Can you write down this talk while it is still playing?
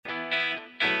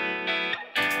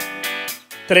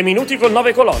3 minuti con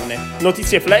 9 colonne.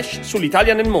 Notizie flash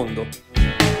sull'Italia nel mondo.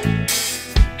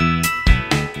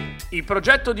 Il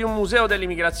progetto di un museo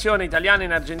dell'immigrazione italiana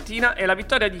in Argentina è la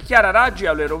vittoria di Chiara Raggi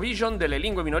all'Eurovision delle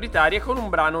lingue minoritarie con un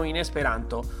brano in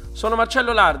esperanto. Sono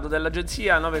Marcello Lardo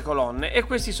dell'agenzia 9 Colonne e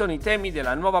questi sono i temi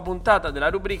della nuova puntata della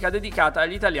rubrica dedicata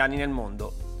agli italiani nel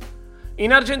mondo.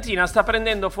 In Argentina sta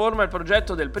prendendo forma il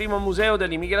progetto del primo museo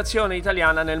dell'immigrazione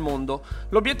italiana nel mondo.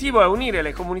 L'obiettivo è unire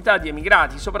le comunità di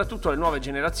emigrati, soprattutto le nuove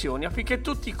generazioni, affinché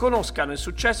tutti conoscano il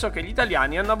successo che gli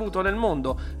italiani hanno avuto nel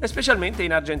mondo, e specialmente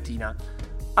in Argentina.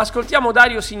 Ascoltiamo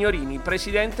Dario Signorini,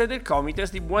 presidente del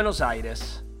Comites di Buenos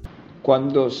Aires.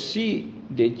 Quando si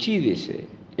decise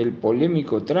il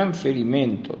polemico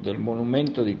trasferimento del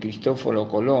monumento di Cristoforo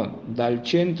Colón dal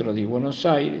centro di Buenos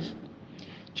Aires,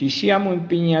 ci siamo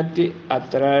impegnati a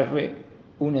trarre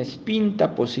una spinta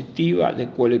positiva da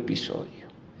quell'episodio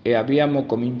e abbiamo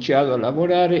cominciato a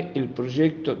lavorare il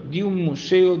progetto di un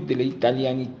museo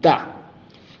dell'italianità.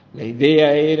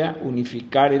 L'idea era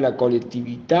unificare la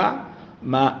collettività,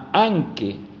 ma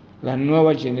anche la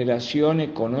nuova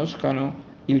generazione conoscano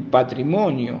il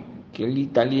patrimonio che gli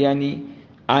italiani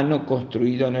hanno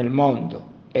costruito nel mondo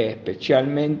e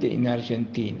specialmente in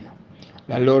Argentina.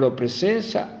 La loro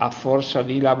presenza a forza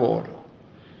di lavoro.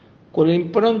 Con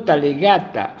l'impronta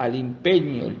legata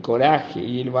all'impegno, il coraggio e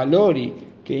i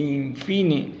valori che in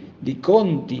fine di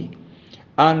conti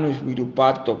hanno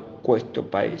sviluppato questo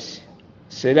paese.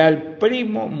 Sarà il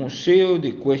primo museo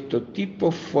di questo tipo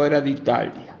fuori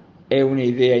d'Italia. È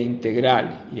un'idea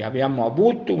integrale e abbiamo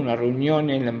avuto una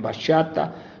riunione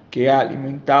all'ambasciata che ha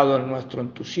alimentato il nostro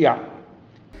entusiasmo.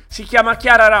 Si chiama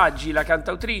Chiara Raggi, la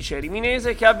cantautrice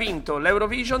riminese che ha vinto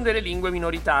l'Eurovision delle lingue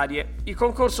minoritarie. Il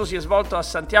concorso si è svolto a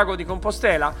Santiago di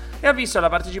Compostela e ha visto la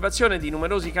partecipazione di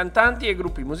numerosi cantanti e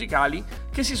gruppi musicali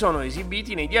che si sono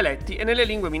esibiti nei dialetti e nelle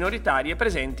lingue minoritarie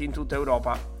presenti in tutta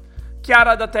Europa.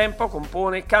 Chiara da tempo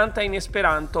compone e canta in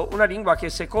esperanto, una lingua che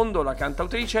secondo la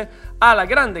cantautrice ha la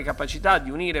grande capacità di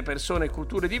unire persone e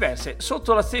culture diverse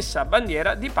sotto la stessa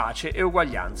bandiera di pace e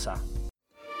uguaglianza.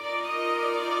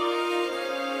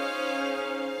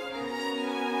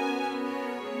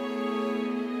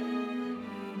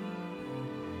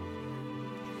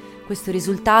 Questo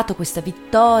risultato, questa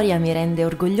vittoria mi rende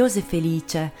orgogliosa e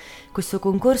felice. Questo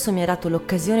concorso mi ha dato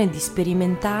l'occasione di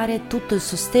sperimentare tutto il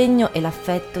sostegno e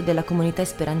l'affetto della comunità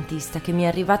esperantista che mi è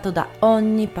arrivato da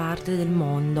ogni parte del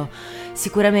mondo.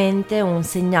 Sicuramente un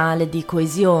segnale di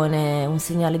coesione, un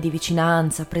segnale di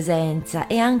vicinanza, presenza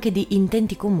e anche di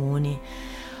intenti comuni.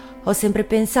 Ho sempre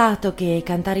pensato che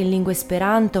cantare in lingua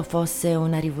esperanto fosse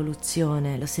una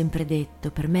rivoluzione, l'ho sempre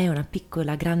detto, per me è una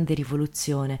piccola grande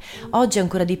rivoluzione. Oggi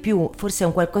ancora di più, forse è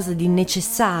un qualcosa di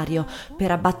necessario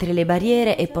per abbattere le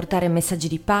barriere e portare messaggi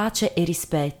di pace e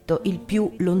rispetto il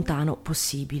più lontano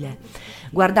possibile.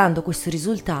 Guardando questo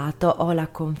risultato ho la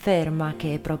conferma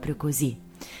che è proprio così.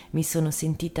 Mi sono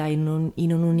sentita in un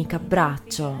unico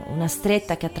abbraccio, una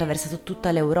stretta che ha attraversato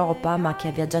tutta l'Europa, ma che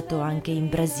ha viaggiato anche in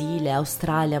Brasile,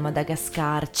 Australia,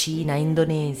 Madagascar, Cina,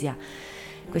 Indonesia.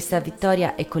 Questa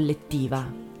vittoria è collettiva,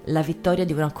 la vittoria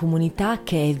di una comunità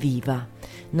che è viva.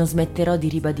 Non smetterò di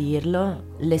ribadirlo,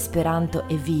 l'esperanto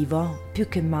è vivo, più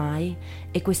che mai,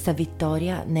 e questa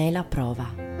vittoria ne è la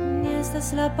prova.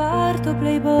 Estas la parto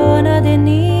plej bona de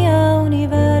nia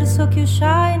universo kiu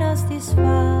ŝajnas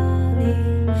disfali.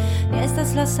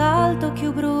 Estas la salto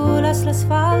kiu brulas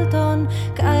l'asfalton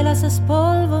kaj lasas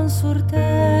polvon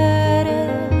surtere.